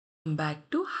Back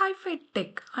to Hi-Fi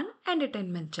Tech and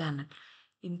Entertainment channel.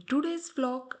 In today's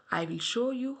vlog, I will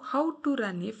show you how to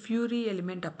run a Fiori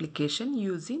Element application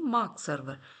using Mark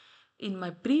server. In my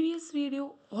previous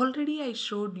video, already I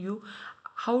showed you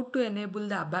how to enable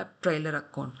the ABAP trailer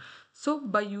account. So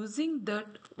by using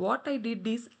that, what I did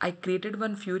is I created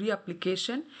one Fiori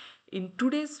application. In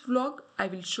today's vlog, I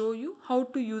will show you how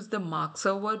to use the Mark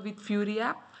server with Fiori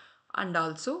app and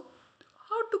also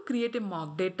how to create a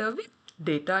mock data with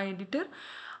data editor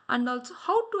and also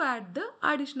how to add the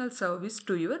additional service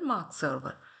to your Mark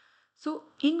server. So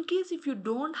in case if you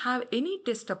don't have any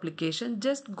test application,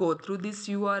 just go through this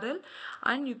URL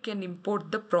and you can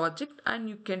import the project and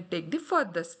you can take the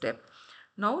further step.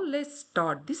 Now let's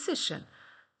start the session.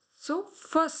 So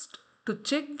first, to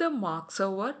check the Mark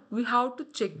server, we have to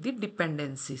check the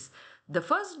dependencies. The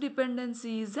first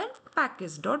dependency is a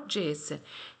package.jsn.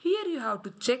 Here you have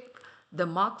to check the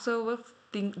Mark server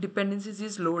dependencies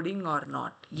is loading or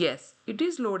not. Yes, it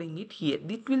is loading it here.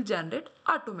 It will generate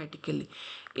automatically.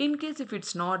 In case if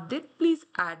it's not there, please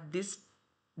add this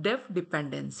def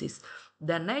dependencies.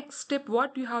 The next step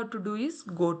what you have to do is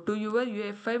go to your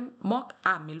UEFI mock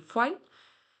aml file.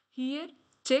 Here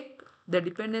check the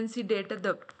dependency data,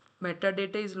 the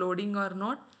metadata is loading or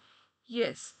not.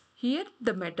 Yes, here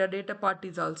the metadata part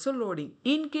is also loading.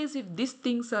 In case if these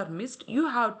things are missed, you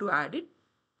have to add it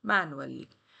manually.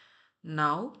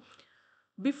 Now,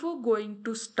 before going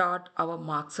to start our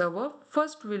Mark server,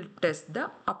 first we'll test the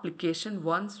application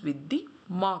once with the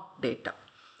Mark data.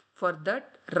 For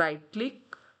that, right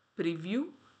click, preview,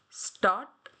 start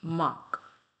Mark.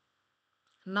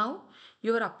 Now,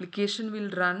 your application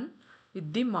will run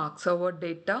with the Mark server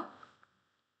data.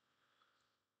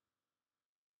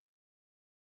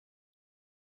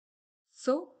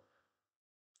 So,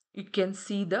 you can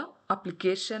see the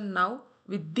application now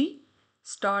with the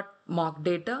start mock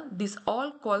data. These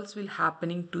all calls will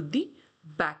happening to the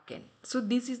backend. So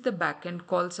this is the backend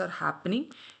calls are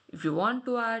happening. If you want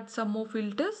to add some more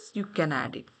filters, you can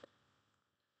add it.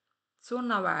 So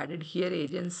now I added here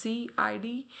agency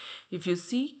ID. If you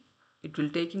see, it will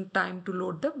taking time to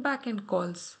load the backend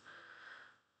calls.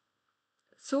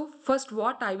 So first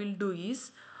what I will do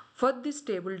is, for this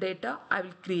table data, I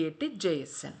will create a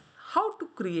JSN. How to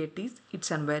create is,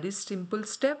 it's a very simple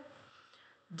step.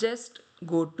 Just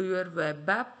go to your web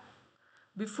app.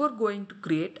 Before going to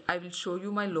create, I will show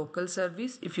you my local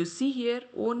service. If you see here,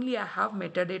 only I have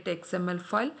metadata XML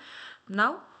file.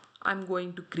 Now I'm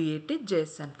going to create a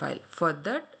JSON file. For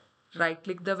that, right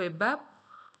click the web app,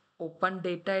 open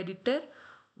data editor.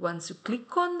 Once you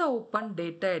click on the open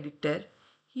data editor,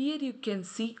 here you can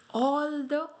see all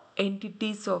the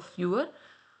entities of your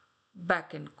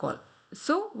backend call.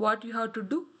 So what you have to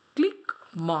do, click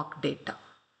mock data.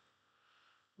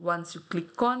 Once you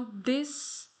click on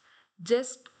this,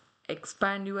 just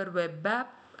expand your web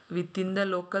app within the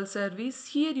local service.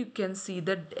 Here you can see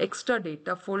the extra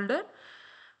data folder.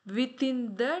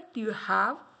 Within that you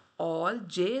have all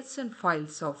JSON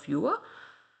files of your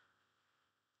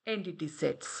entity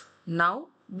sets. Now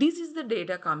this is the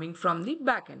data coming from the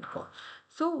backend call.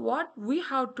 So what we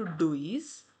have to do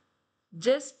is,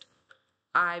 just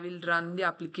I will run the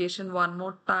application one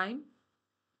more time.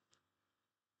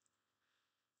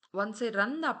 Once I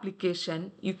run the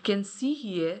application, you can see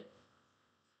here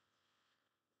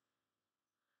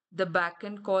the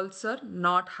backend calls are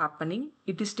not happening.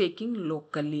 It is taking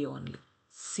locally only.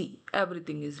 See,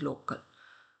 everything is local.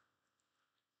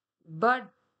 But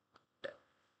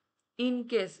in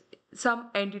case some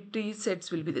entity sets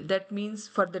will be there, that means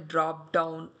for the drop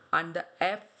down and the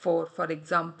F4, for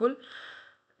example,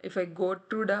 if I go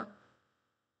to the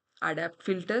adapt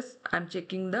filters, I'm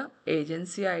checking the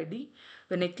agency ID.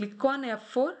 When I click on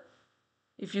F4,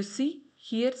 if you see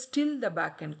here, still the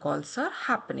backend calls are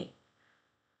happening.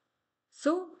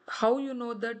 So how you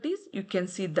know that is, you can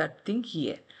see that thing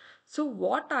here. So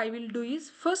what I will do is,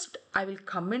 first I will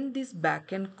comment this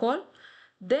backend call,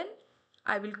 then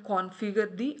I will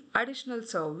configure the additional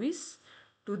service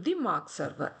to the Mark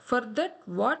server. For that,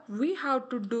 what we have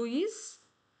to do is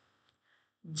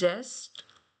just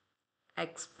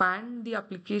expand the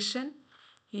application.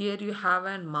 Here you have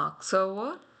a Mark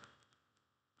server.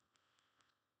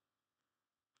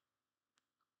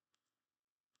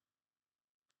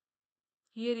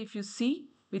 Here if you see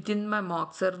within my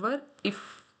Mark server,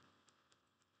 if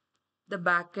the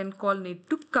backend call need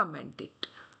to comment it.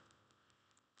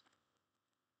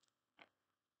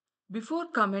 Before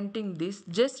commenting this,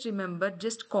 just remember,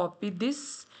 just copy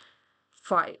this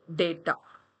file data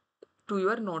to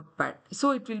your notepad.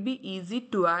 So it will be easy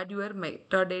to add your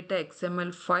metadata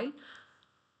XML file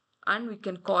and we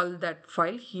can call that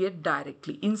file here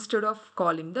directly instead of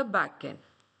calling the backend.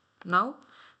 Now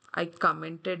I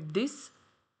commented this.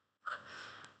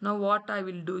 Now what I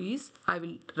will do is I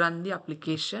will run the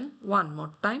application one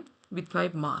more time with my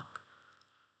mark.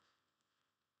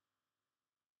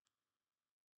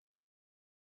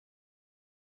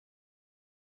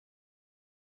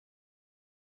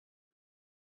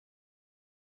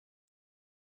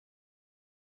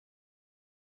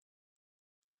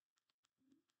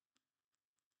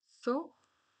 So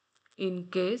in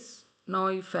case now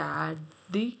if I add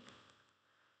the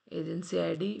agency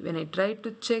ID, when I try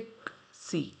to check,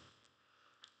 see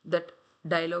that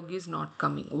dialog is not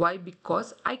coming. Why?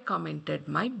 Because I commented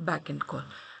my backend call.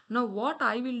 Now what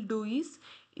I will do is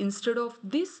instead of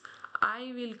this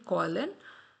I will call an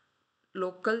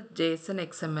local JSON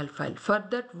XML file. For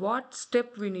that what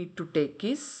step we need to take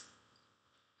is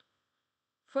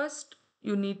first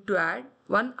you need to add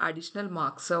one additional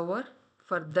mark server.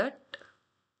 For that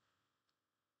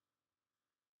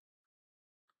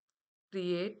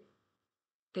create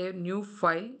a new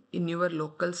file in your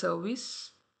local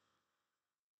service.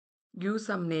 Give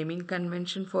some naming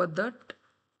convention for that.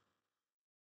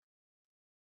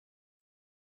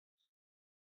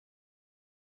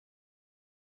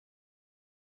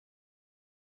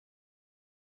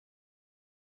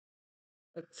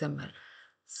 XML.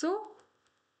 So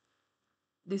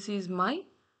this is my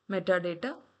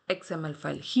metadata XML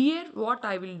file. Here what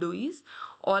I will do is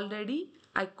already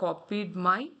I copied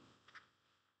my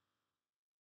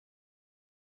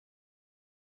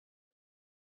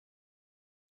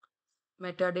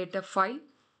metadata file.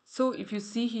 So if you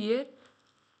see here,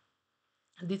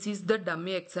 this is the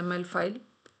dummy XML file.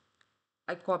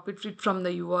 I copied it from the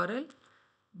URL.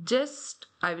 Just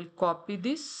I will copy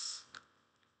this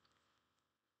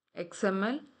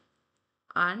XML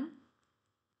and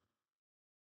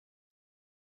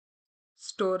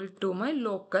store it to my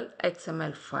local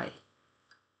XML file.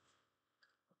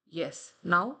 Yes,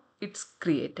 now it's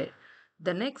created.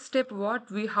 The next step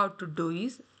what we have to do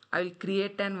is I will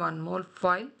create one more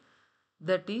file,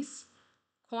 that is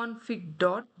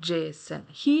config.json.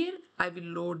 Here I will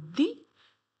load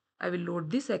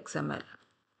this XML.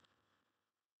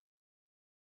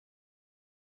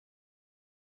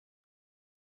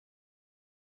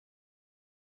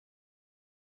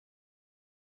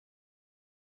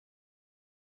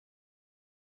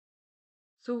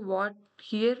 So what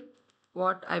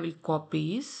I will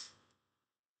copy is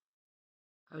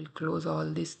I will close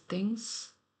all these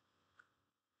things.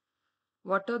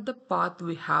 What are the path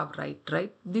we have,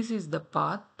 right? This is the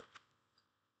path.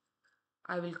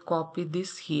 I will copy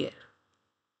this here.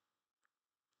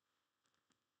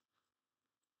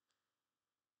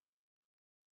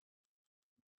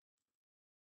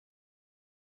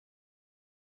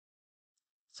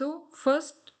 So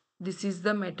first this is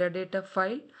the metadata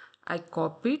file I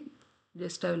copied.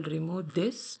 Just I will remove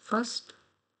this first.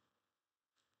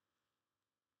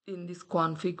 In this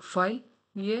config file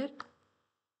here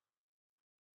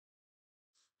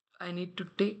I need to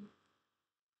take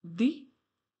the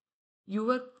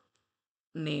your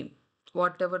name,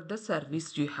 whatever the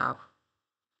service you have.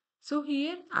 So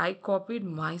here I copied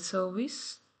my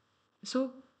service.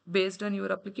 So based on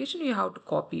your application you have to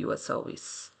copy your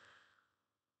service.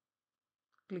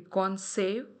 Click on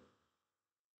save.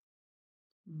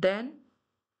 Then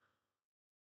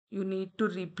you need to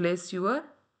replace your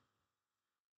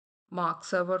mark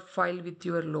server file with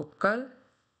your local.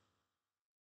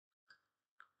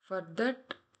 For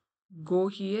that go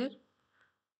here,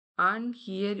 and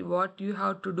here what you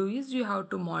have to do is you have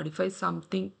to modify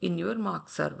something in your mark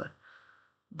server.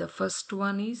 The first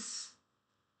one is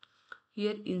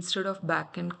here instead of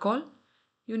backend call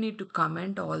you need to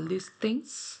comment all these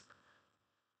things.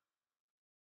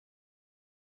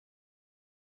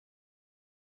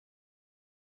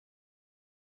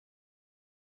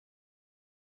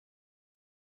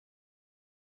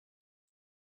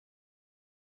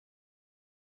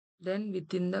 Then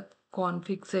within the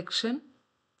config section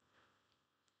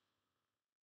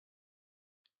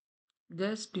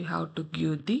just you have to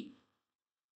give the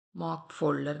mock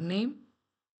folder name.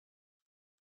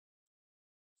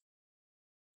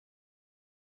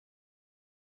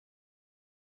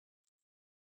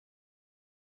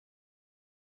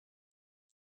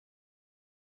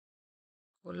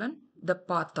 Colon the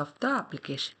path of the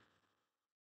application.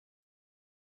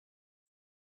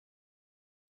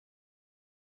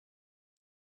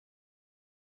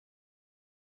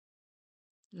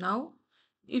 Now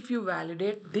if you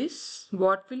validate this,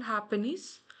 what will happen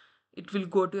is it will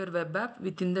go to your web app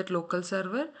within that local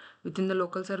server. Within the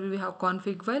local server we have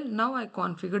config file. Now I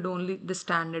configured only the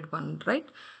standard one, right?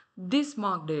 this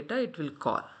mark data it will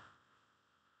call.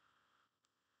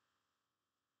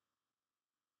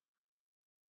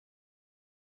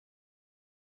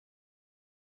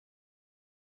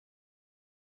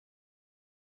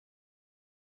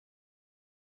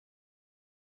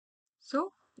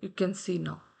 So you can see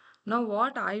now. Now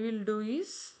what I will do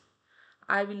is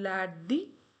I will add the,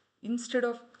 instead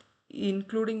of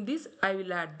including this, I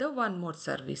will add the one more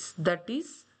service, that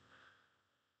is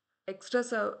extra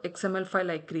XML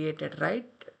file I created, right,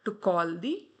 to call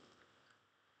the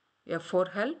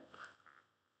F4 help.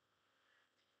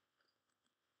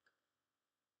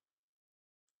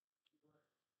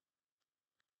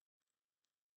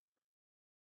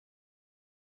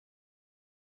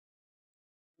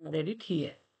 Added it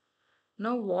here.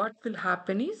 Now what will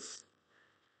happen is,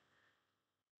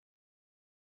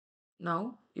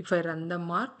 now if I run the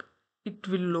mark, it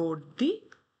will load the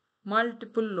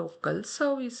multiple local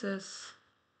services.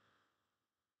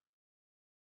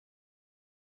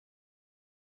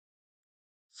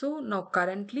 So now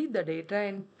currently the data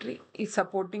entry is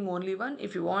supporting only one.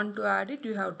 If you want to add it,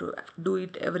 you have to do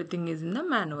it. Everything is in the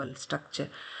manual structure.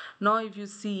 Now if you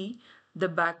see, the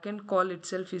backend call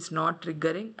itself is not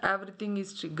triggering. Everything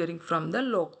is triggering from the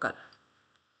local.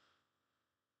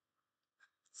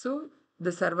 So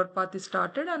the server path is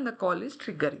started and the call is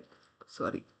triggering.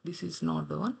 Sorry, this is not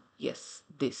the one. Yes,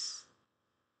 this.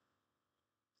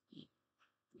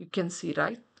 You can see,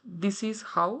 right? This is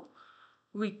how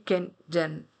we can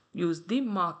then use the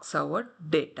mark server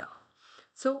data.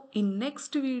 So in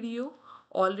next video,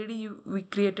 already we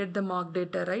created the mark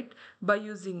data, right? By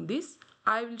using this,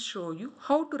 I will show you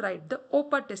how to write the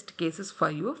OPA test cases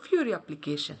for your Fiori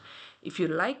application. If you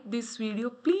like this video,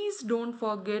 please don't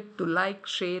forget to like,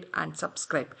 share and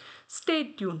subscribe. Stay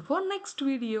tuned for next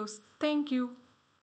videos. Thank you.